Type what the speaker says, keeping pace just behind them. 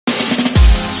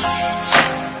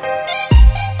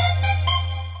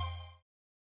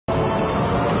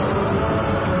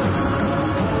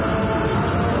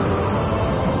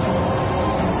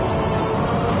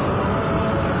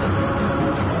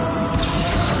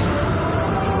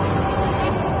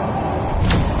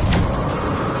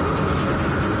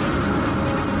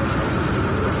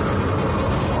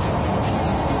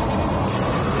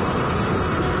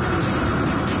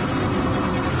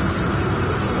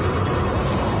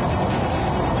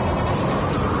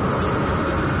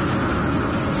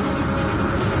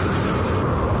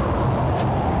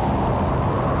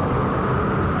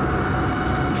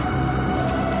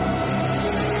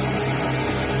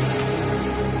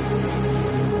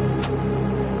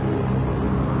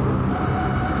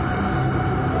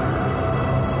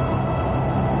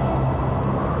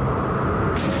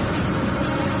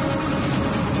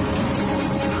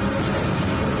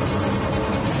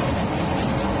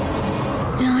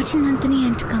രാജനന്ദിനി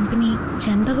and company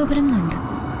ചെമ്പകപുരം എന്നുണ്ട്.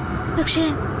 പക്ഷെ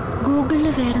ഗൂഗിളിൽ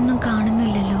വേറൊന്നും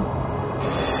കാണുന്നില്ലല്ലോ.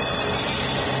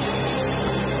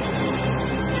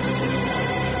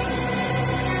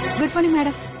 Good morning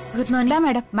madam. Good morning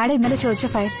madam. Madam ഇന്നലെ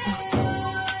ചോദിച്ച ഫയൽ.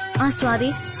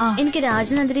 സ്വാതി, എനിക്ക്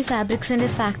രാജനന്ദിനി ഫാബ്രിക്സിന്റെ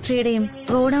ഫാക്ടറിയുടെയും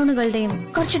ഗോഡൌണുകളുടെയും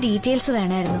കുറച്ച് ഡീറ്റെയിൽസ്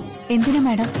വേണമായിരുന്നു. എന്തിനാ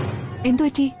മാഡം? എന്തു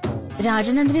പറ്റി?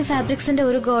 രാജനന്ദിനി ഫാബ്രിക്സിന്റെ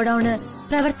ഒരു ഗോഡൌണ്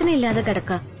പ്രവർത്തനം ഇല്ലാതെ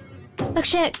കിടക്ക.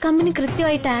 പക്ഷെ കമ്പനി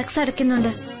കൃത്യമായി ടാക്സ്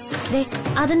അടയ്ക്കുന്നുണ്ട്.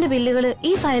 അതിന്റെ ബില്ലുകൾ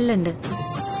ഈ ഫയലിലുണ്ട്.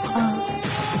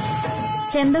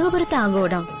 ചെമ്പകപുരത്ത് ആ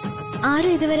ഗോഡൌൺ.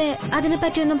 ആരും ഇതുവരെ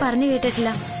അതിനെപ്പറ്റിയൊന്നും പറഞ്ഞു കേട്ടിട്ടില്ല.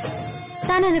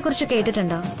 താൻ അതിനെ കുറിച്ച്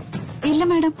കേട്ടിട്ടുണ്ടോ? ഇല്ല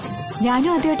മാഡം,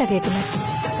 ഞാനും ആദ്യമായിട്ടാ കേൾക്കുന്നത്.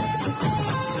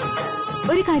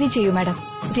 ഒരു കാര്യം ചെയ്യൂ മാഡം,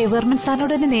 രവിവർമ്മൻ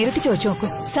സാറിനോട് തന്നെ നേരിട്ട് ചോദിച്ചു നോക്കൂ.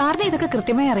 സാറിന് ഇതൊക്കെ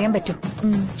കൃത്യമായി അറിയാൻ പറ്റും.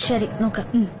 ശരി, നോക്കാം.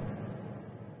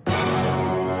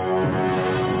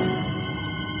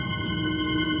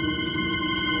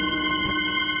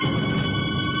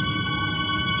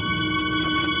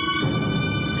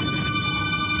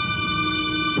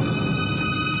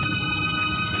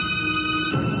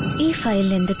 ഈ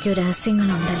ഫയലിൽ എന്തൊക്കെയോ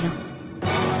രഹസ്യങ്ങളുണ്ടല്ലോ.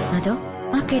 അതോ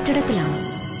ആ കെട്ടിടത്തിലാണോ?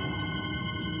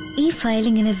 ഈ ഫയൽ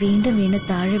ഇങ്ങനെ വീണ്ടും വീണ്ടും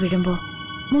താഴെ വീഴുമ്പോ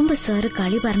മുമ്പ് സാറ്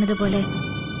കളി പറഞ്ഞതുപോലെ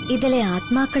ഇതിലെ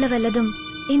ആത്മാക്കളെ വല്ലതും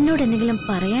എന്നോട് എന്തെങ്കിലും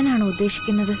പറയാനാണോ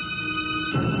ഉദ്ദേശിക്കുന്നത്?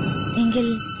 എങ്കിൽ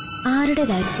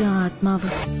ആരുടേതായിരിക്കും ആ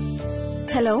ആത്മാവ്?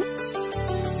 ഹലോ,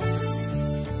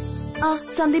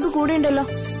 സന്ദീപ് കൂടെ ഉണ്ടല്ലോ.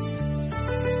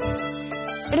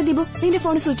 എടാ ദീപു, നിന്റെ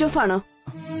ഫോൺ സ്വിച്ച് ഓഫ് ആണോ?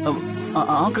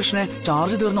 കൃഷ്ണേ,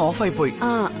 ചാർജ് തീർന്ന് ഓഫായി പോയി.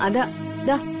 അതാ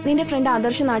നിന്റെ ഫ്രണ്ട്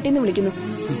ആദർശ് നാട്ടിൽ നിന്ന് വിളിക്കുന്നു.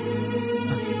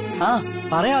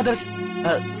 പറയാ ആദർശ്,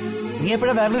 നീ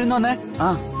എപ്പോഴാ ബാംഗ്ലൂരിൽ നിന്ന് വന്നേ?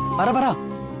 പറ.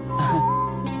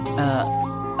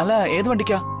 അല്ല, ഏത്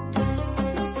വണ്ടിക്കാ?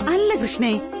 അല്ല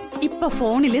കൃഷ്ണേ, ഇപ്പൊ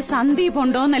ഫോണില് സന്ദീപ്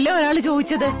ഉണ്ടോന്നല്ലേ ഒരാള്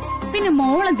ചോദിച്ചത്. പിന്നെ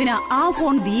മോളെന്തിനാ ആ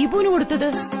ഫോൺ ദീപുവിന് കൊടുത്തത്?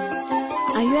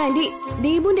 അയ്യോ ആന്റി,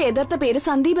 ദീപുവിന്റെ യഥാർത്ഥ പേര്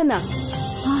സന്ദീപ് എന്നാ.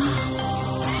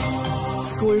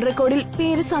 സ്കൂൾ റെക്കോർഡിൽ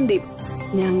പേര് സന്ദീപ്.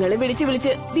 ഞങ്ങളെ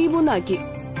വിളിച്ച് ദീപുന്നാക്കി.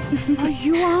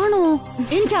 അയ്യോ, ആണോ?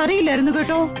 എനിക്കറിയില്ലായിരുന്നു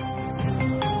കേട്ടോ.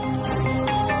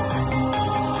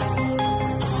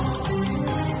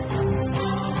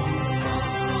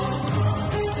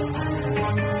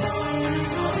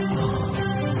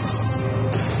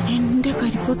 എന്റെ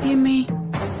കരിപ്പൊത്തിയമ്മേ,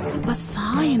 അപ്പൊ സാ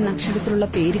എന്ന അക്ഷരത്തിലുള്ള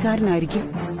പേരുകാരനായിരിക്കും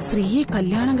ശ്രീയെ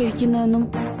കല്യാണം കഴിക്കുന്നതെന്നും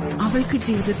അവൾക്ക്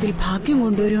ജീവിതത്തിൽ ഭാഗ്യം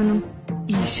കൊണ്ടുവരുമെന്നും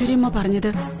ഈശ്വരമ്മ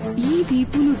പറഞ്ഞത് ഈ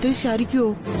ദീപുവിന് ഉദ്ദേശിച്ചായിരിക്കുവോ?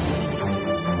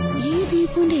 ഈ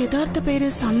ദീപുവിന്റെ യഥാർത്ഥ പേര്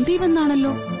സന്ദീപ്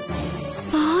എന്നാണല്ലോ.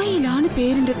 സായിലാണ്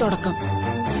പേരിന്റെ തുടക്കം.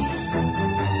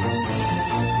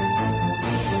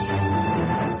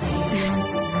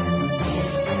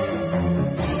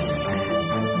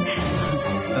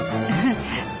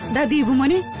 ദീപു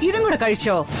മോനെ, ഇതും കൂടെ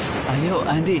കഴിച്ചോ? അയ്യോ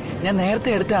ആന്റി, ഞാൻ നേരത്തെ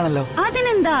എടുത്താണല്ലോ.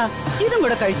 അതിനെന്താ, ഇതും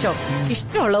കൂടെ കഴിച്ചോ.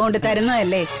 ഇഷ്ടമുള്ളതുകൊണ്ട്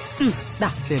തരുന്നതല്ലേ.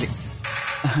 ശരി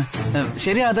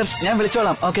ശരി ആദർശ്, ഞാൻ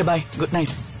വിളിച്ചോളാം. Okay, by, good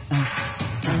night.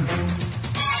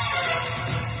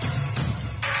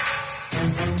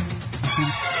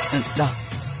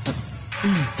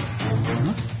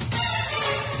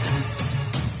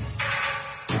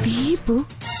 Deepu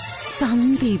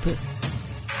Sandeep,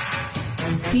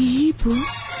 Deepu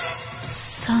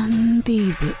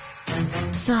Sandeep,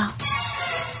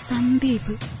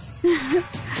 Sandeep.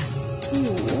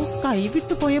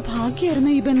 കൈവിട്ടുപോയ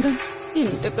ഭാഗ്യായിരുന്നു ഈ ബന്ധം.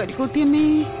 എന്റെ കരിക്കുത്തിയമ്മേ,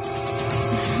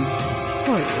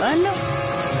 കൊള്ളാലോ.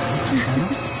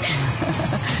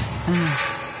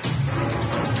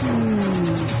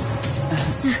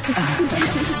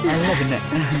 പിന്നെ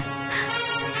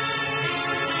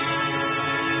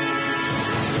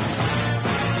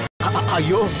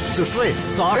അയ്യോ സിസ്റ്ററെ,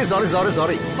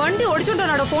 സോറി. വണ്ടി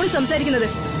ഓടിച്ചോണ്ടാണോ ഫോണിൽ സംസാരിക്കുന്നത്?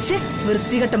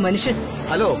 വൃത്തികെട്ട മനുഷ്യൻ.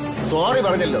 ഹലോ, സോറി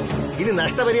പറഞ്ഞല്ലോ. ഇനി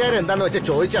നഷ്ടപരിഹാരം എന്താന്ന് വെച്ചാൽ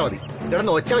ചോദിച്ചാ മതി.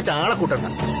 കിടന്ന് ഒച്ച വെച്ച് ആളെ കൂട്ടണ്ട.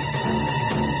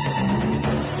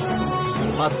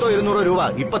 100-200 രൂപ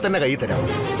ഇപ്പൊ തന്നെ കൈ തരാം.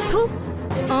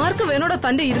 ആർക്ക് വേണോടോ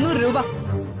തന്റെ 200 രൂപ?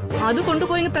 അത്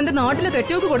കൊണ്ടുപോയി തന്റെ നാട്ടിലെ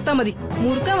കെട്ടിയോക്ക് കൊടുത്താൽ മതി.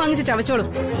 മുറുക്കാൻ വാങ്ങിച്ച് ചവച്ചോളും.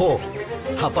 ഓ,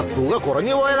 അപ്പൊ തുക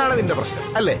കുറഞ്ഞു പോയതാണ് നിന്റെ പ്രശ്നം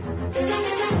അല്ലേ?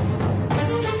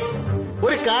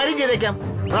 ഒരു കാര്യം ചെയ്തേക്കാം,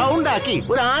 റൗണ്ടാക്കി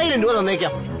ഒരു 1000 രൂപ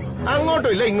തന്നേക്കാം. അങ്ങോട്ടും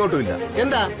ഇല്ല ഇങ്ങോട്ടും ഇല്ല.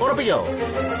 എന്താ, ഉറപ്പിക്കോ?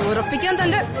 ഉറപ്പിക്കാൻ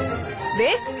തന്റെ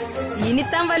ഇനി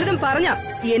താൻ വലുതും പറഞ്ഞ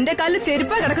എന്റെ കാലിൽ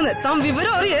ചെരുപ്പാ കിടക്കുന്നത്. താൻ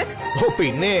വിവരം അറിയേ? ഓ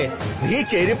പിന്നെ, നീ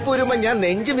ചെരുപ്പ് വരുമ്പോ ഞാൻ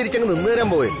നെഞ്ചു വിരിച്ചങ്ങ് നിന്ന് തരാൻ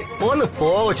പോയില്ലേ? ഒന്ന്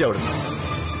പോവച്ചവിടെ.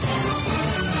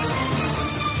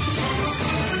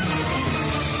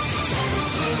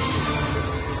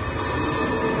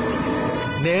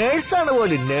 നേഴ്സാണ്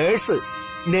പോലും, നേഴ്സ്.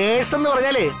 നേഴ്സ് എന്ന്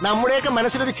പറഞ്ഞാലേ നമ്മുടെയൊക്കെ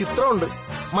മനസ്സിലൊരു ചിത്രമുണ്ട്,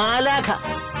 മാലാഖ.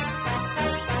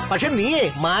 പക്ഷെ നീയേ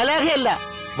മാലാഖയല്ല,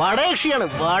 വടയക്ഷിയാണ്,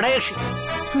 വടയക്ഷി.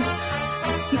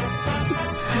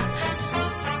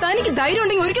 തനിക്ക് ധൈര്യം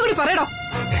ഉണ്ടെങ്കിൽ ഒരിക്കൽ കൂടി പറയടോ.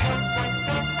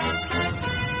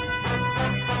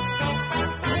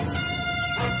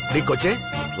 കൊച്ചേ,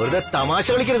 വെറുതെ തമാശ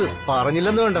കളിക്കരുത്.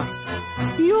 പറഞ്ഞില്ലെന്ന് വേണ്ട.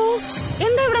 അയ്യോ,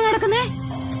 എന്താ ഇവിടെ നടക്കുന്നേ?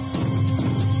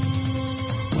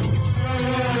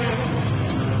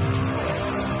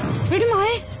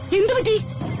 എടിമായെ, എന്തു പറ്റി?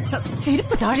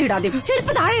 ചെരുപ്പ് താഴെ ഇടാതെ,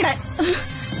 ചെരുപ്പ് താഴെ ഇടാൻ.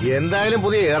 എന്തായാലും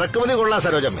പുതിയ ഇറക്കുമതി കൊള്ളാം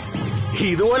സരോജമ്മേ.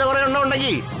 ഇതുപോലെ കുറെ എണ്ണം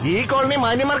ഉണ്ടെങ്കിൽ ഈ കോളനി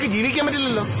മാന്യന്മാർക്ക് ജീവിക്കാൻ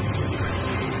പറ്റില്ലല്ലോ.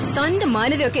 തന്റെ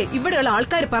മാന്യതയൊക്കെ ഇവിടെയുള്ള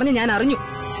ആൾക്കാർ പറഞ്ഞ് ഞാൻ അറിഞ്ഞു.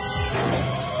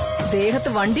 ദേഹത്ത്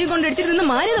വണ്ടിയും കൊണ്ടിടിച്ചിട്ട് നിന്ന്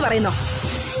മാന്യത പറയുന്നോ?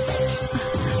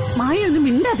 മായൊന്നും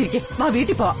മിണ്ടാതിരിക്കെ, വാ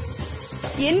വീട്ടിൽ പോവാ.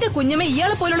 എന്റെ കുഞ്ഞമ്മ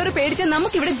ഇയാളെ പോലുള്ളവർ പേടിച്ചാൽ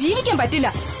നമുക്ക് ഇവിടെ ജീവിക്കാൻ പറ്റില്ല.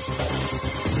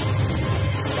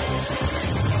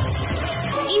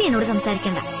 ഇനി എന്നോട്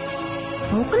സംസാരിക്കണ്ട.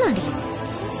 നോക്കുന്നുണ്ടില്ലേ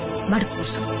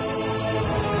മടുക്കൂസം.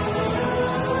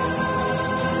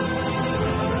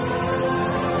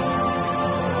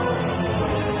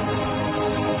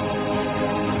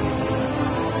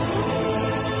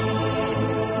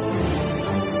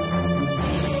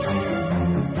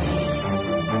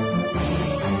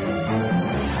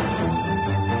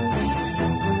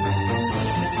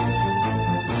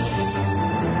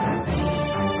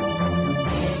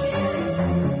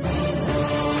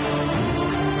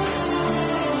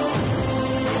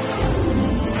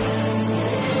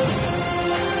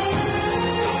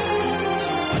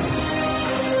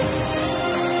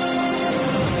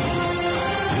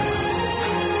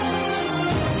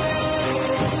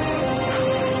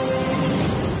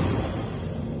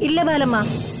 ഇല്ല ബാലമ്മ,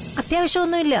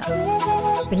 അത്യാവശ്യമൊന്നുമില്ല.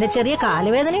 പിന്നെ ചെറിയ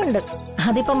കാലുവേദനയുണ്ട്,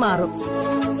 അതിപ്പം മാറും.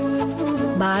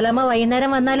 ബാലമ്മ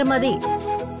വൈകുന്നേരം വന്നാലും മതി.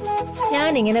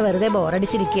 ഞാനിങ്ങനെ വെറുതെ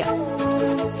ബോറടിച്ചിരിക്കുക.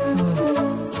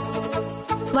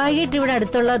 വൈകിട്ട് ഇവിടെ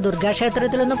അടുത്തുള്ള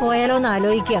ദുർഗാക്ഷേത്രത്തിലൊന്ന് പോയാലോ എന്ന്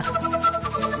ആലോചിക്കുക.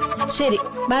 ശരി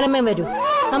ബാലമ്മയും വരൂ,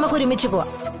 നമുക്ക് ഒരുമിച്ച്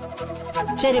പോവാം.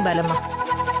 ശരി ബാലമ്മ.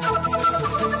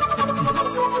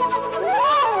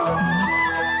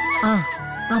 ആ,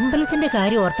 അമ്പലത്തിന്റെ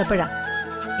കാര്യം ഓർത്തപ്പോഴാ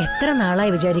എത്ര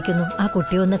നാളായി വിചാരിക്കുന്നു ആ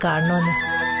കുട്ടിയെ ഒന്ന് കാണണമെന്ന്.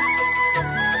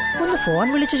 ഒന്ന് ഫോൺ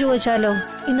വിളിച്ചു ചോദിച്ചാലോ,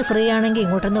 ഇന്ന് ഫ്രീ ആണെങ്കിൽ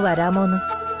ഇങ്ങോട്ടൊന്ന് വരാമോന്ന്.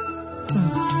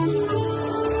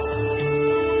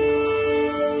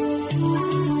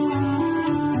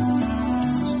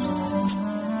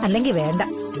 അല്ലെങ്കിൽ വേണ്ട,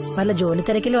 വല്ല ജോലി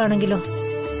തിരക്കിലും ആണെങ്കിലോ.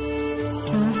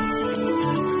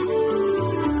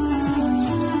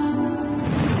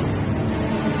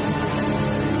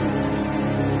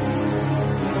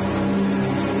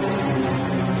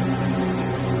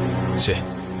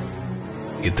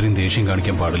 ഇത്രയും ദേഷ്യം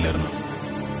കാണിക്കാൻ പാടില്ലായിരുന്നു,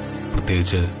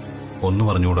 പ്രത്യേകിച്ച് ഒന്നും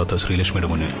അറിഞ്ഞുകൂടാത്ത ശ്രീലക്ഷ്മിയുടെ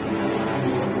മുന്നിൽ.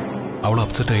 അവൾ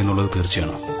അപ്സെറ്റ് ആയി എന്നുള്ളത്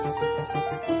തീർച്ചയാണ്.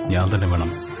 ഞാൻ തന്നെ വേണം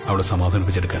അവളെ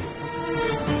സമാധാനിപ്പിച്ചെടുക്കാൻ.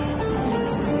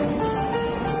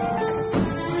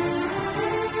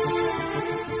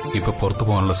 ഇപ്പൊ പുറത്തു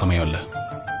പോകാനുള്ള സമയമല്ല,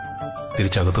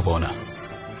 തിരിച്ചകത്ത് പോകാനാ.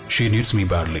 She needs me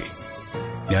badly.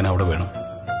 ഞാൻ അവിടെ വേണം.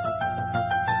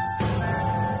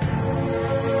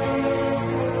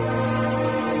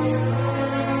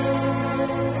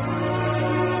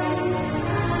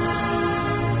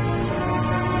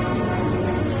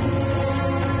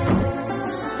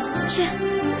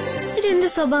 ഇതെന്ത്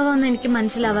സ്വഭാവമെന്ന് എനിക്ക്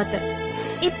മനസ്സിലാവാത്ത.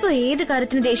 ഇപ്പൊ ഏത്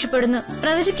കാര്യത്തിന് ദേഷ്യപ്പെടുന്നു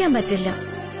പ്രവചിക്കാൻ പറ്റില്ല.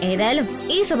 ഏതായാലും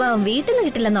ഈ സ്വഭാവം വീട്ടിൽ നിന്ന്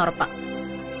കിട്ടില്ലെന്ന് ഉറപ്പാ.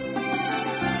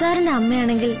 സാറിന്റെ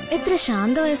അമ്മയാണെങ്കിൽ എത്ര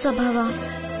ശാന്തമായ സ്വഭാവ.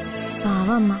 പാവ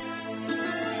അമ്മ.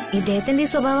 ഇദ്ദേഹത്തിന്റെ ഈ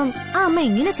സ്വഭാവം ആ അമ്മ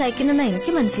എങ്ങനെ സഹിക്കുന്നെന്നാ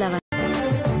എനിക്ക് മനസ്സിലാവാ.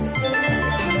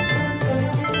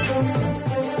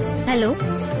 ഹലോ.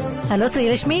 ഹലോ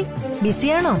ശ്രീലക്ഷ്മി,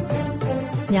 ബിസിയാണോ?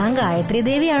 ഞാൻ ഗായത്രി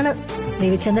ദേവിയാണ്,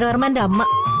 രവിചന്ദ്രവർമ്മന്റെ അമ്മ.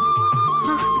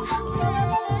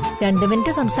 2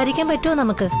 മിനിറ്റ് സംസാരിക്കാൻ പറ്റുമോ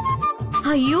നമുക്ക്?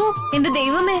 അയ്യോ എന്റെ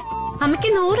ദൈവമേ, അമ്മയ്ക്ക്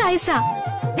 100 ആയുസാ.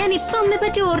 ഞാൻ ഇപ്പൊ അമ്മയെ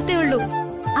പറ്റി ഓർത്തേ ഉള്ളൂ.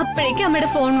 അപ്പോഴേക്കും അമ്മയുടെ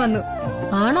ഫോൺ വന്നു.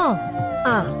 ആണോ?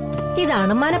 ആ,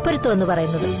 ഇതാണ് മനപ്പൊരുത്തം എന്ന്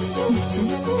പറയുന്നത്.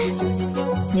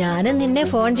 ഞാനും നിന്നെ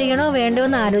ഫോൺ ചെയ്യണോ വേണ്ടോ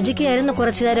എന്ന് ആലോചിക്കുകയായിരുന്നു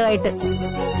കുറച്ചു നേരമായിട്ട്.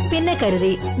 പിന്നെ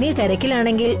കരുതി നീ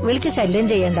തിരക്കിലാണെങ്കിൽ വിളിച്ച് ശല്യം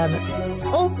ചെയ്യണ്ടെന്ന്.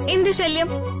 ഓ, എന്ത് ശല്യം?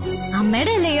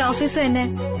 അമ്മയുടെ അല്ലേ ഈ ഓഫീസ് തന്നെ.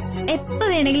 എപ്പോ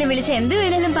വേണമെങ്കിലും വിളിച്ച് എന്ത്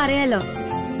വേണേലും പറയാലോ.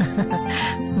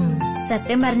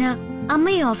 സത്യം പറഞ്ഞ അമ്മ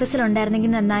ഈ ഓഫീസിൽ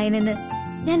ഉണ്ടായിരുന്നെങ്കിൽ നന്നായെന്ന്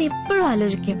ഞാൻ എപ്പോഴും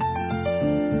ആലോചിക്കും.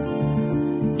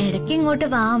 ഇടയ്ക്ക് ഇങ്ങോട്ട്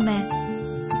വാ അമ്മേ,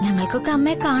 ഞങ്ങൾക്കൊക്കെ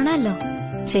അമ്മയെ കാണാലോ.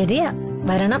 ശരിയാ,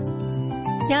 വരണം.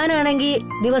 ഞാനാണെങ്കിൽ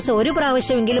ദിവസം 1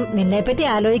 പ്രാവശ്യമെങ്കിലും നിന്നെപ്പറ്റി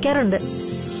ആലോചിക്കാറുണ്ട്.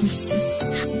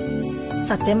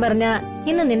 സത്യം പറഞ്ഞ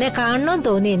ഇന്ന് നിന്നെ കാണണമെന്ന്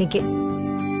തോന്നി എനിക്ക്.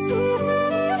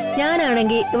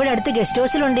 ഞാനാണെങ്കിൽ ഇവിടെ അടുത്ത് ഗസ്റ്റ്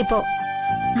ഹൗസിലുണ്ട് ഇപ്പോ.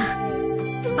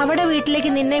 അവിടെ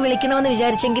വീട്ടിലേക്ക് നിന്നെ വിളിക്കണമെന്ന്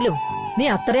വിചാരിച്ചെങ്കിലും നീ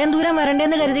അത്രയും ദൂരം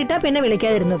വരണ്ടേന്ന് കരുതിയിട്ടാ പിന്നെ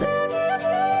വിളിക്കാതിരുന്നത്.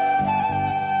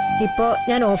 ഇപ്പോ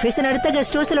ഞാൻ ഓഫീസിനടുത്ത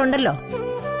ഗസ്റ്റ് ഹൗസിലുണ്ടല്ലോ.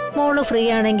 മോള് ഫ്രീ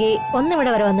ആണെങ്കിൽ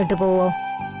ഒന്നിവിടെ വരെ വന്നിട്ട് പോവോ?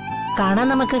 കാണാം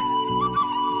നമുക്ക്.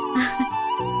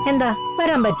 എന്താ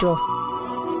വരാൻ പറ്റുമോ?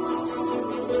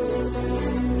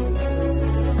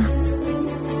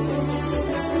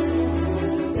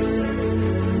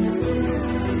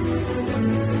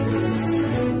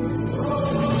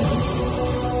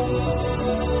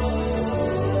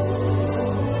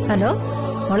 ഹലോ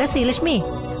മോളെ ശ്രീലക്ഷ്മി.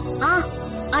 ആ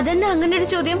അതെന്താ അങ്ങനെ ഒരു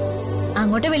ചോദ്യം?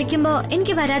 അങ്ങോട്ട് വിളിക്കുമ്പോ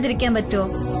എനിക്ക് വരാതിരിക്കാൻ പറ്റുമോ?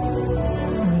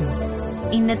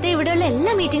 ഇന്നത്തെ ഇവിടെയുള്ള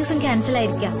എല്ലാ മീറ്റിംഗ്സും ക്യാൻസൽ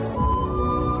ആയിരിക്കാം.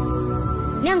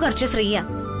 ഞാൻ കുറച്ച് ഫ്രീയാ.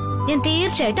 ഞാൻ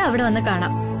തീർച്ചയായിട്ടും അവിടെ വന്ന്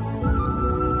കാണാം.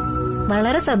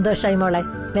 വളരെ സന്തോഷായി മോളെ.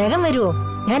 വേഗം വരുവോ?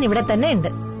 ഞാൻ ഇവിടെ തന്നെ ഉണ്ട്.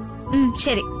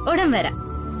 ശരി, ഉടൻ വരാം.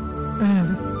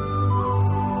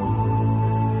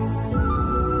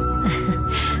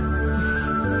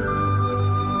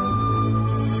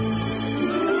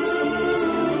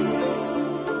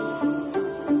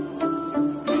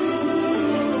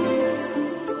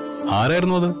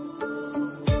 ആരായിരുന്നു അത്?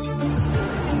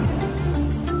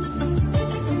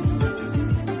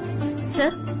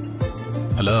 സർ,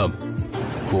 അല്ല,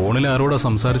 ഫോണിൽ ആരോടാ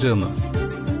സംസാരിച്ചതെന്ന്?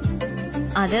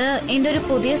 അത് എന്റെ ഒരു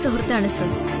പുതിയ സുഹൃത്താണ് സർ.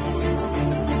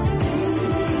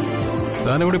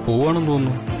 താനെവിടെ പോവാണെന്ന്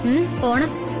തോന്നുന്നു.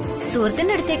 പോണം.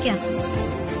 സുഹൃത്തിന്റെ അടുത്തേക്കാ.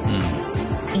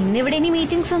 ഇന്നിവിടെ ഇനി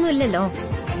മീറ്റിംഗ്സ് ഒന്നും ഇല്ലല്ലോ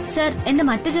സർ. എന്റെ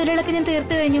മറ്റു ജോലികളൊക്കെ ഞാൻ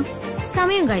തീർത്തു കഴിഞ്ഞു.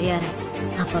 സമയം കഴിയാറായി.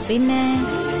 അപ്പൊ പിന്നെ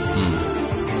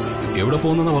എവിടെ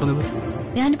പോകുന്നെന്നാ പറഞ്ഞത്?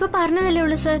 ഞാനിപ്പോ പറഞ്ഞതല്ലേ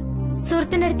ഉള്ളൂ സർ,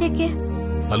 സുഹൃത്തിന്റെ അടുത്തേക്ക്.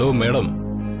 ഹലോ മേഡം,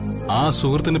 ആ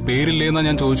സുഹൃത്തിന് പേരില്ലേന്നാ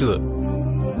ഞാൻ ചോദിച്ചത്.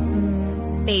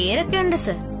 പേരൊക്കെ ഉണ്ട്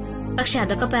സർ. പക്ഷെ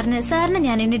അതൊക്കെ പറഞ്ഞ് സാറിനെ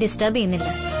ഞാൻ ഇനി ഡിസ്റ്റർബ് ചെയ്യുന്നില്ല.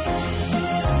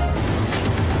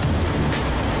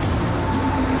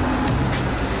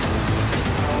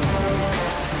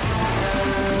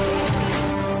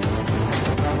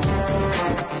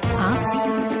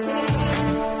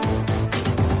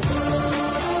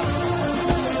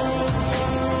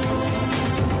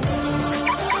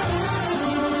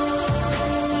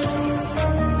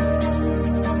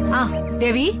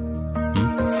 രവി.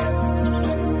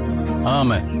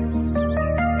 ആമേ.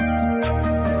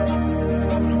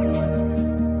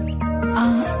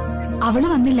 അവള്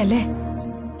വന്നില്ലല്ലേ?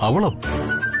 അവളോ?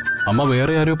 അമ്മ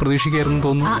വേറെ ആരോ പ്രതീക്ഷിക്കായിരുന്നു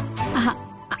തോന്നുന്നു.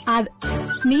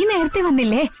 നീ നേരത്തെ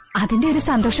വന്നില്ലേ? അതിന്റെ ഒരു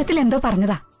സന്തോഷത്തിൽ എന്തോ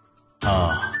പറഞ്ഞതാ.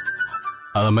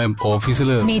 അതമ്മ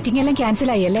ഓഫീസില് മീറ്റിംഗ് എല്ലാം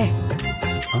ക്യാൻസൽ ആയല്ലേ?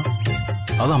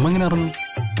 അത് അമ്മ എങ്ങനെ അറിഞ്ഞു?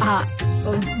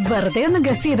 വെറുതെ ഒന്ന്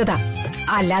ഗസ് ചെയ്തതാ,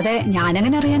 അല്ലാതെ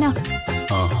ഞാനെങ്ങനെ അറിയാനാ?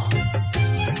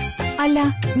 അല്ല,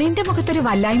 നിന്റെ മുഖത്തൊരു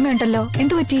വല്ലായ്മ ഉണ്ടല്ലോ,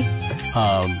 എന്തു പറ്റി?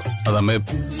 അതമ്മ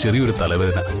ചെറിയൊരു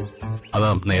തലവേദന, അതാ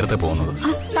നേരത്തെ പോകുന്നത്.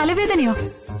 തലവേദനയോ?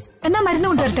 എന്നാ മരുന്ന്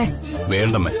കൊണ്ടുവരട്ടെ?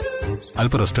 വേണ്ടമ്മേ,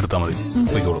 അല്പം റെസ്റ്റ് എടുത്താൽ മതി.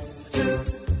 പോയിക്കോളൂ.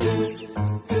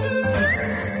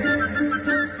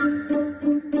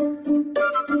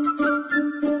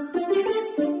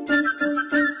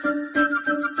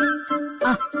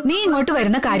 നീ ഇങ്ങോട്ട്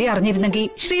വരുന്ന കാര്യം അറിഞ്ഞിരുന്നെങ്കിൽ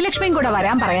ശ്രീലക്ഷ്മിയും കൂടെ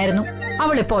വരാൻ പറയായിരുന്നു.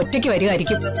 അവളിപ്പോ ഒറ്റയ്ക്ക്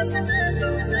വരുമായിരിക്കും.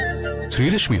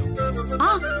 ശ്രീലക്ഷ്മിയോ? ആ,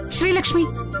 ശ്രീലക്ഷ്മി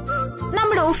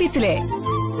നമ്മുടെ ഓഫീസിലെ.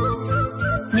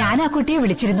 ഞാൻ ആ കുട്ടിയെ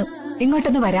വിളിച്ചിരുന്നു,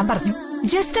 ഇങ്ങോട്ടൊന്ന് വരാൻ പറഞ്ഞു,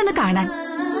 ജസ്റ്റ് ഒന്ന് കാണാൻ.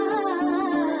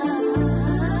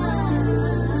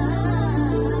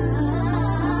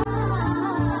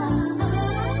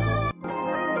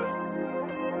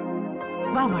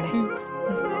 വാ മോളെ.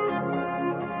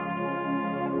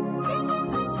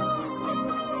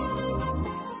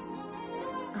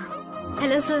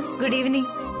 Hello sir, good evening.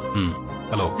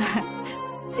 Hello.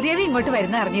 Ravi ഇങ്ങോട്ട്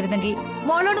വരുന്ന അറിഞ്ഞിരുന്നെങ്കിൽ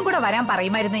മോളോടും കൂടെ വരാൻ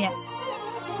പറയുമായിരുന്നു ഞാൻ.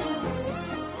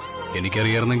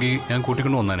 എനിക്കറിയായിരുന്നെങ്കിൽ ഞാൻ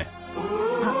കൂട്ടിക്കൊണ്ട് വന്നേനെ.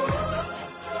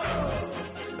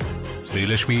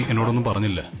 ശ്രീലക്ഷ്മി എന്നോടൊന്നും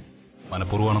പറഞ്ഞില്ല,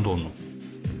 മനഃപൂർവ്വമാണെന്ന് തോന്നുന്നു.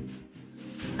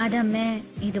 അതമ്മേ,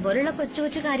 ഇതുപോലുള്ള കൊച്ചു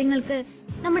കൊച്ചു കാര്യങ്ങൾക്ക്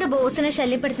നമ്മുടെ ബോസിനെ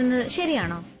ശല്യപ്പെടുത്തുന്നത്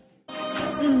ശരിയാണോ?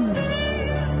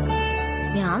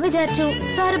 ഞാൻ വിചാരിച്ചു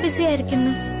സാറ് ബിസി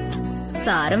ആയിരിക്കുന്നു.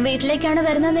 സാറും വീട്ടിലേക്കാണ്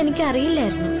വരുന്നതെന്ന് എനിക്ക്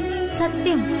അറിയില്ലായിരുന്നു,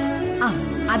 സത്യം.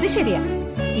 അത് ശരിയാ,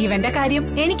 ഇവന്റെ കാര്യം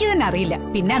എനിക്ക് തന്നെ അറിയില്ല.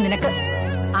 പിന്നെ നിനക്ക്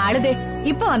ആളിതേ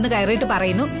ഇപ്പൊ വന്ന് കയറിയിട്ട്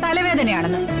പറയുന്നു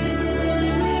തലവേദനയാണെന്ന്.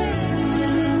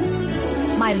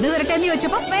 മരുന്ന് തരട്ടെ എന്ന്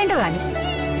ചോദിച്ചപ്പോ വേണ്ടതാനും.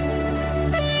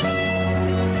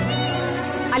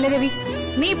 അല്ല രവി,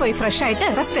 നീ പോയി ഫ്രഷ് ആയിട്ട്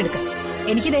റെസ്റ്റ് എടുക്ക.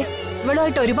 എനിക്കിതേ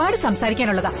ഇവളുമായിട്ട് ഒരുപാട്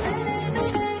സംസാരിക്കാനുള്ളതാ.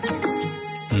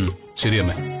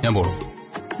 ശരിയമ്മേ, ഞാൻ പോണു.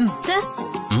 സർ,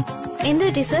 എന്തു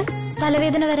പറ്റി സർ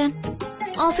തലവേദന വരാൻ?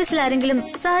 ഓഫീസിൽ ആരെങ്കിലും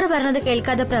സാറ് പറഞ്ഞത്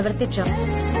കേൾക്കാതെ പ്രവർത്തിച്ചോ?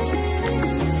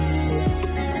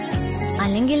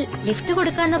 അല്ലെങ്കിൽ ലിഫ്റ്റ്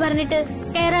കൊടുക്കാന്ന് പറഞ്ഞിട്ട്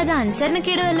കയറാതെ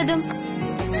അനുസരണക്കേട് വല്ലതും?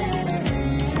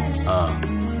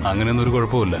 അങ്ങനെയൊന്നും ഒരു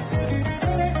കുഴപ്പമില്ല.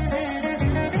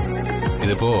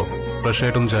 ഇതിപ്പോ ഫ്രഷ്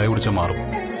ആയിട്ടൊന്ന് ചായ കുടിച്ചാൽ മാറും.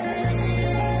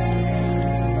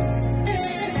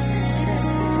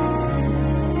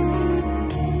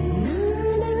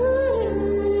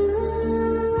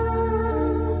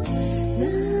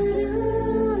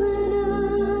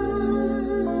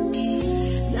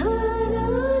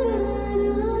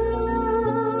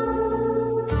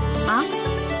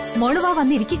 മോള് വാ,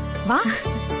 വന്നിരിക്കും. വാ.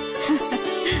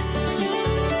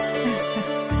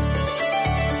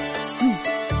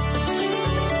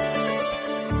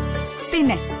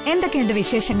 പിന്നെ എന്തൊക്കെയുണ്ട്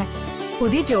വിശേഷങ്ങൾ?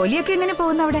 പുതിയ ജോലിയൊക്കെ എങ്ങനെ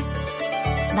പോകുന്നു അവിടെ?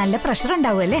 നല്ല പ്രഷർ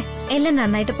ഉണ്ടാവും അല്ലേ? എല്ലാം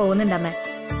നന്നായിട്ട് പോകുന്നുണ്ടമ്മ.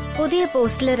 പുതിയ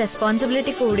പോസ്റ്റിലെ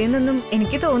റെസ്പോൺസിബിലിറ്റി കൂടിയെന്നൊന്നും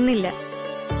എനിക്ക് തോന്നുന്നില്ല.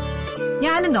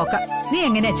 ഞാനും നോക്കാം നീ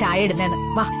എങ്ങനെയാ ചായ ഇടുന്നേന്ന്.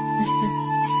 വാ.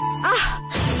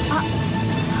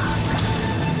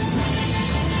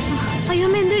 അയ്യോ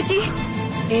അമ്മ, എന്ത് പറ്റി?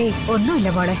 ഏയ് ഒന്നുമില്ല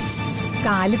മോളെ,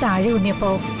 കാല് താഴെ ഉണ്ണിയപ്പോ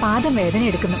പാദം വേദന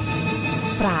എടുക്കുന്നു.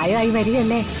 പ്രായമായി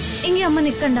വരികയല്ലേ. എങ്കി അമ്മ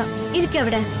നിക്കണ്ട,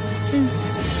 ഇരിക്കവിടെ.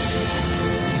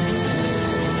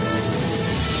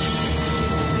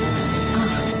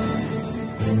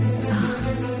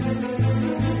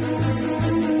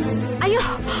 അയ്യോ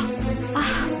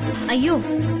അയ്യോ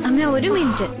അമ്മ, ഒരു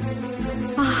മിനിറ്റ്.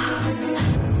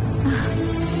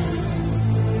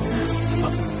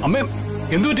 അമ്മേ,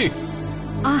 എന്തു പറ്റി?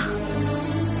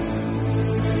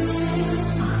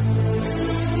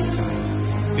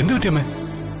 എന്തു പറ്റി അമ്മേ?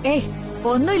 ഏയ്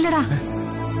ഒന്നുമില്ലടാ,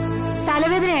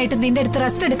 തലവേദനയായിട്ട് നിന്റെ അടുത്ത്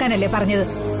റെസ്റ്റ് എടുക്കാനല്ലേ പറഞ്ഞത്?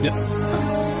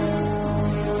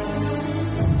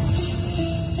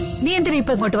 നീ എന്തിനാ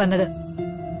ഇപ്പൊ ഇങ്ങോട്ട് വന്നത്?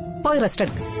 പോയി റെസ്റ്റ്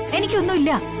എടുക്ക.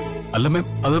 എനിക്കൊന്നുമില്ല. അല്ല മാം,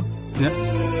 അത്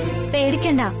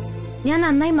പേടിക്കണ്ട, ഞാൻ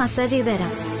നന്നായി മസാജ് ചെയ്ത്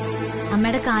തരാം.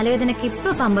 അമ്മയുടെ കാലുവേദനക്ക്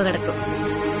ഇപ്പൊ പമ്പ് കിടക്കും.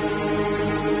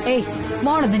 ഏയ്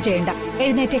മോളൊന്നും ചെയ്യണ്ട,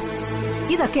 എഴുന്നേറ്റേ.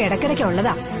 ഇതൊക്കെ ഇടയ്ക്കിടയ്ക്ക്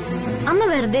ഉള്ളതാ. അമ്മ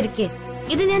വെറുതെ ഇരിക്കേ,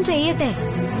 ഇത് ഞാൻ ചെയ്യട്ടെ.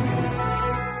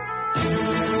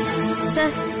 സർ,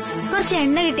 കുറച്ച്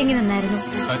എണ്ണ കിട്ടിയെങ്കിൽ നന്നായിരുന്നു.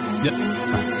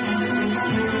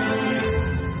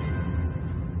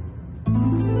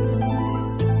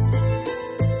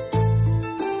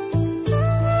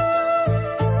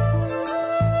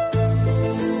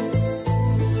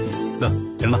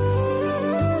 എണ്ണ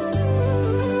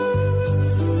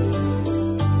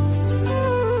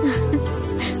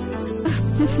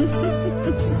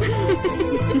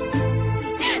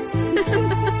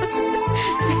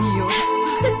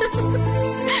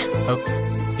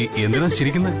എന്തിനാ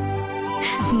ചിരിക്കുന്നത്?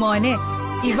 മോനെ,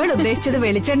 ഇവൾ ഉദ്ദേശിച്ചത്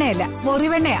വെളിച്ചെണ്ണയല്ല,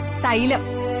 മുറിവെണ്ണയാ, തൈലം.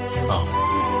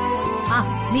 ആ,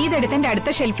 നീ ഇതെടുത്തെന്റെ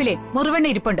അടുത്ത ഷെൽഫിലെ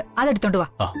മുറിവെണ്ണ ഇരിപ്പുണ്ട്, അതെടുത്തോണ്ട് വാ.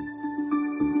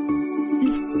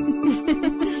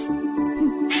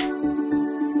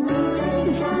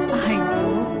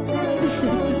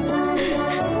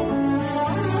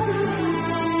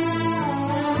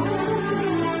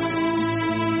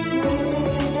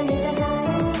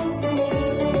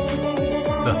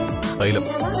 തൈലം.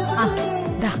 ആ,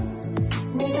 ദാ.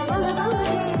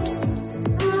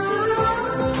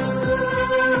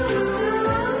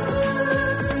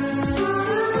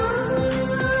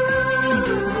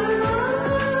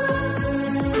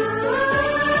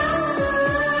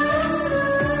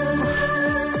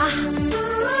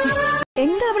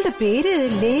 എന്താ അവളുടെ പേര്?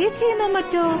 ലേഖയെന്നോ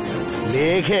മറ്റോ?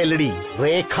 ലേഖയല്ലടി,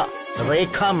 രേഖ.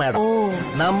 രേഖ മാഡം,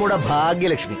 നമ്മുടെ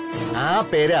ഭാഗ്യലക്ഷ്മി. ആ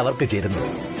പേര് അവർക്ക് ചേരുന്നു.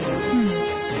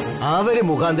 അവര്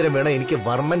മുഖാന്തരം വേണം എനിക്ക്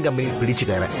വർമ്മൻ കമ്പനി പിടിച്ചു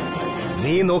കയറാൻ.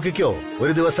 നീ നോക്കിക്കോ,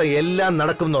 ഒരു ദിവസം എല്ലാം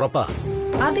നടക്കും ഉറപ്പാ.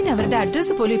 അതിനവരുടെ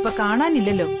അഡ്രസ് പോലും ഇപ്പൊ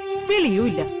കാണാനില്ലല്ലോ,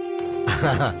 വിളിയൂല്ല.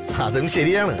 അതും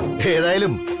ശരിയാണ്.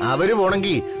 ഏതായാലും അവര്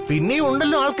പോണെങ്കി പിന്നെയും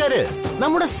ഉണ്ടല്ലോ ആൾക്കാര്.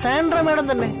 നമ്മുടെ സാൻഡ്ര മാഡം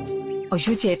തന്നെ.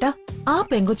 അയ്യോ ചേട്ടാ, ആ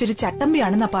പെങ്കൊച്ചൊരു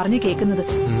ചട്ടമ്പിയാണെന്നാ പറഞ്ഞു കേൾക്കുന്നത്.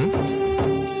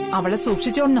 അവളെ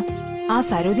സൂക്ഷിച്ചോണം. ആ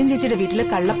സരോജൻ ചേച്ചിയുടെ വീട്ടില്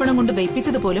കള്ളപ്പണം കൊണ്ട്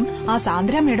വെയ്പ്പിച്ചത് പോലും ആ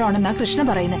സാന്ദ്ര മേഡം ആണെന്നാ കൃഷ്ണ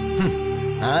പറയുന്നത്.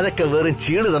 അതൊക്കെ വെറും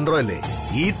ചീള് തന്ത്രമല്ലേ.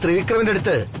 ഈ ത്രിവിക്രമിന്റെ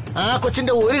അടുത്ത് ആ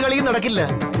കൊച്ചിന്റെ ഒരു കളിയും നടക്കില്ല.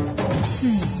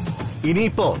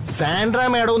 ഇനിയിപ്പോ സാൻഡ്ര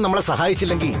മാഡവും നമ്മളെ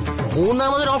സഹായിച്ചില്ലെങ്കിൽ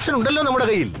മൂന്നാമതൊരു ഓപ്ഷൻ ഉണ്ടല്ലോ നമ്മുടെ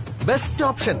കയ്യിൽ. Best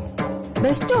option.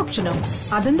 ബെസ്റ്റ് ഓപ്ഷനോ?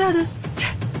 അതെന്താ അത്?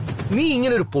 നീ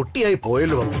ഇങ്ങനെ ഒരു പൊട്ടിയായി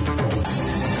പോയല്ലോ.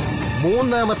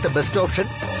 മൂന്നാമത്തെ ബെസ്റ്റ് ഓപ്ഷൻ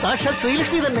സാക്ഷാൽ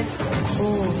ശ്രീലക്ഷ്മി തന്നെ.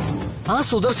 ആ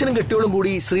സുദർശനം കെട്ടിയോളും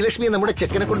കൂടി ശ്രീലക്ഷ്മിയെ നമ്മുടെ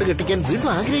ചെക്കനെ കൊണ്ട് കെട്ടിക്കാൻ വീണ്ടും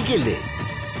ആഗ്രഹിക്കുകയല്ലേ.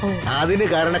 അതിന്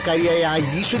കാരണക്കാരിയായ ആ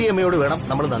ഈശ്വരി അമ്മയോട് വേണം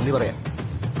നമ്മൾ നന്ദി പറയാൻ.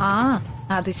 ആ,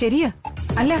 അത് ശരിയാ.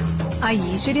 അല്ല, ആ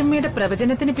ഈശ്വരിയമ്മയുടെ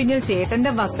പ്രവചനത്തിന് പിന്നിൽ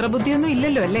ചേട്ടന്റെ വക്രബുദ്ധിയൊന്നും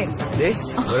ഇല്ലല്ലോ അല്ലേ?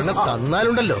 ഒരെണ്ണം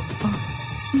തന്നാലുണ്ടല്ലോ.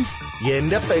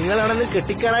 എന്റെ പെങ്ങളാണെന്ന്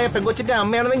കെട്ടിക്കാറായ പെങ്കൊച്ചിന്റെ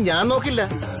അമ്മയാണെന്ന് ഞാൻ നോക്കില്ല.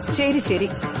 ശരി ശരി,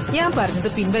 ഞാൻ പറഞ്ഞത്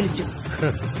പിൻവലിച്ചു.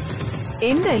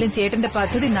 എന്തായാലും ചേട്ടന്റെ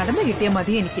പദ്ധതി നടന്നു കിട്ടിയാൽ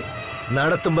മതി എനിക്ക്.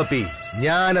 നടത്തും പപ്പി,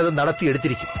 ഞാനത്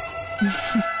നടത്തിയെടുത്തിരിക്കും.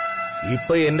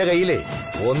 ഇപ്പൊ എന്റെ കയ്യിലെ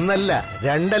ഒന്നല്ല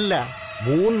രണ്ടല്ല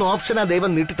 3 ഓപ്ഷനാ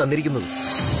ദൈവം നീട്ടി തന്നിരിക്കുന്നത്.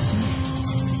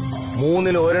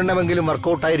 3-ൽ ഒരെണ്ണമെങ്കിലും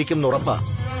വർക്കൗട്ടായിരിക്കും ഉറപ്പാ.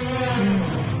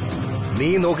 നീ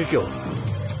നോക്കിക്കോ,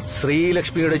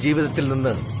 ശ്രീലക്ഷ്മിയുടെ ജീവിതത്തിൽ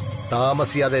നിന്ന്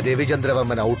താമസിയാതെ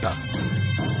രവിചന്ദ്രവർമ്മൻ ഔട്ടാ.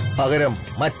 പകരം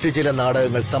മറ്റു ചില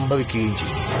നാടകങ്ങൾ സംഭവിക്കുകയും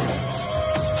ചെയ്യും.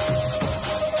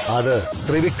 അത്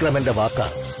ത്രിവിക്രമന്റെ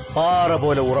വാക്കാണ്, പാറ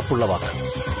പോലെ ഉറപ്പുള്ള വാക്ക്.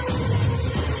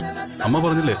 അമ്മ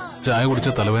പറഞ്ഞില്ലേ ചായ കുടിച്ച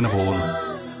തലവേന പോകുന്നു.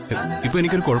 ഇപ്പൊ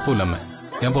എനിക്കൊരു കുഴപ്പമില്ല അമ്മേ,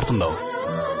 ഞാൻ പുറത്തുണ്ടാവും.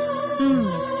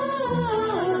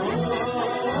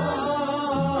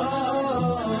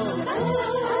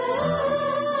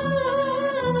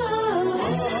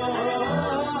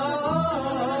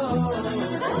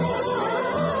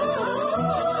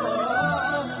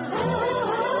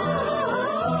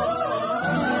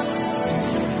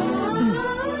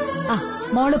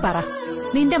 മോള് പറ,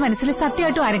 നിന്റെ മനസ്സിൽ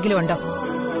സത്യമായിട്ടും ആരെങ്കിലും ഉണ്ടോ?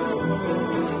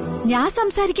 ഞാൻ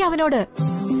സംസാരിക്കാം അവനോട്.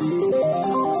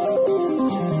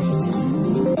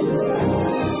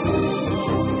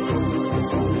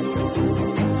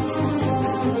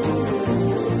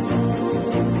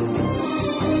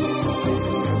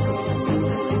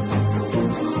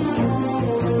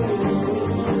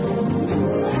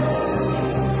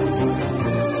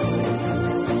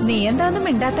 നീ എന്താന്നും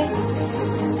മിണ്ടാത്തെ?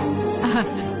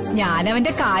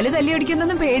 ഞാനവന്റെ കാല്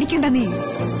തല്ലിയൊടിക്കുന്നൊന്നും പേടിക്കണ്ട നീ.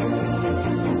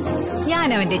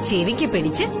 ഞാനവന്റെ ചെവിക്ക്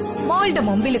പിടിച്ച് മോളുടെ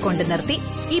മുമ്പിൽ കൊണ്ടു നിർത്തി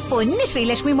ഈ പൊന്നു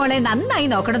ശ്രീലക്ഷ്മി മോളെ നന്നായി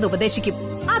നോക്കണമെന്ന് ഉപദേശിക്കും.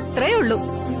 അത്രേ ഉള്ളൂ.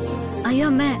 അയ്യോ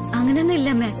അമ്മേ, അങ്ങനെയൊന്നും ഇല്ല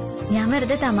അമ്മേ. ഞാൻ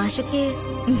വെറുതെ തമാശക്ക്.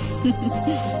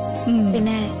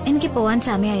 പിന്നെ എനിക്ക് പോവാൻ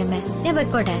സമയമായി അമ്മേ, ഞാൻ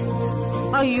പോയിക്കോട്ടെ.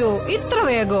 അയ്യോ, ഇത്ര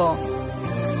വേഗോ?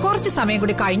 കുറച്ചു സമയം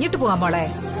കൂടി കഴിഞ്ഞിട്ട് പോവാം മോളെ.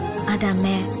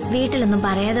 അതമ്മേ, വീട്ടിലൊന്നും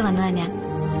പറയാതെ വന്നതാ ഞാൻ.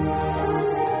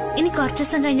 ഇനി കുറച്ചു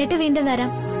ദിവസം കഴിഞ്ഞിട്ട് വീണ്ടും വരാം.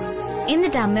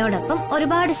 എന്നിട്ട് അമ്മയോടൊപ്പം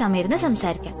ഒരുപാട് സമയം ഇരുന്ന്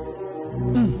സംസാരിക്കാം.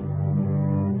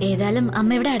 ഏതായാലും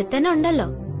അമ്മ ഇവിടെ അടുത്ത് തന്നെ ഉണ്ടല്ലോ,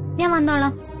 ഞാൻ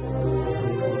വന്നോളാം.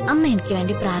 അമ്മ എനിക്ക്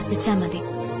വേണ്ടി പ്രാർത്ഥിച്ചാ മതി.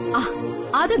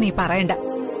 അത് നീ പറയണ്ട.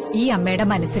 ഈ അമ്മയുടെ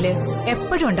മനസ്സില്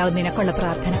എപ്പോഴും ഉണ്ടാവും നിനക്കുള്ള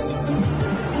പ്രാർത്ഥന.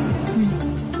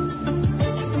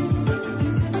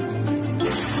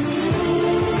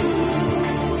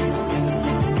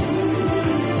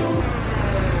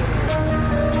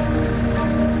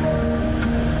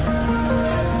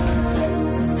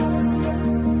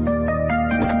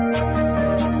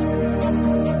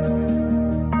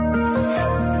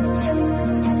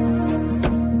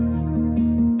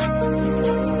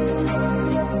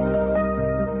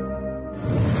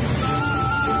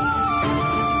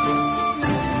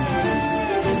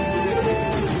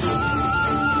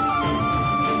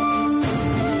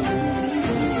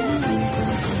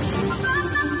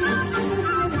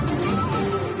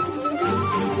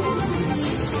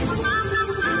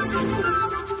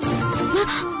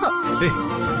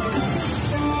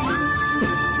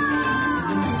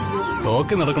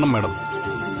 നോക്കി നടക്കണം മാഡം,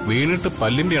 വീണിട്ട്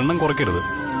പല്ലിന്റെ എണ്ണം കുറയ്ക്കരുത്.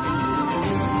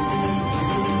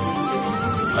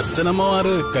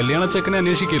 അച്ഛനമ്മമാര് കല്യാണ ചെക്കനെ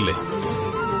അന്വേഷിക്കില്ലേ,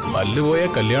 പല്ല് പോയാൽ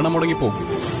കല്യാണം മുടങ്ങിപ്പോകും.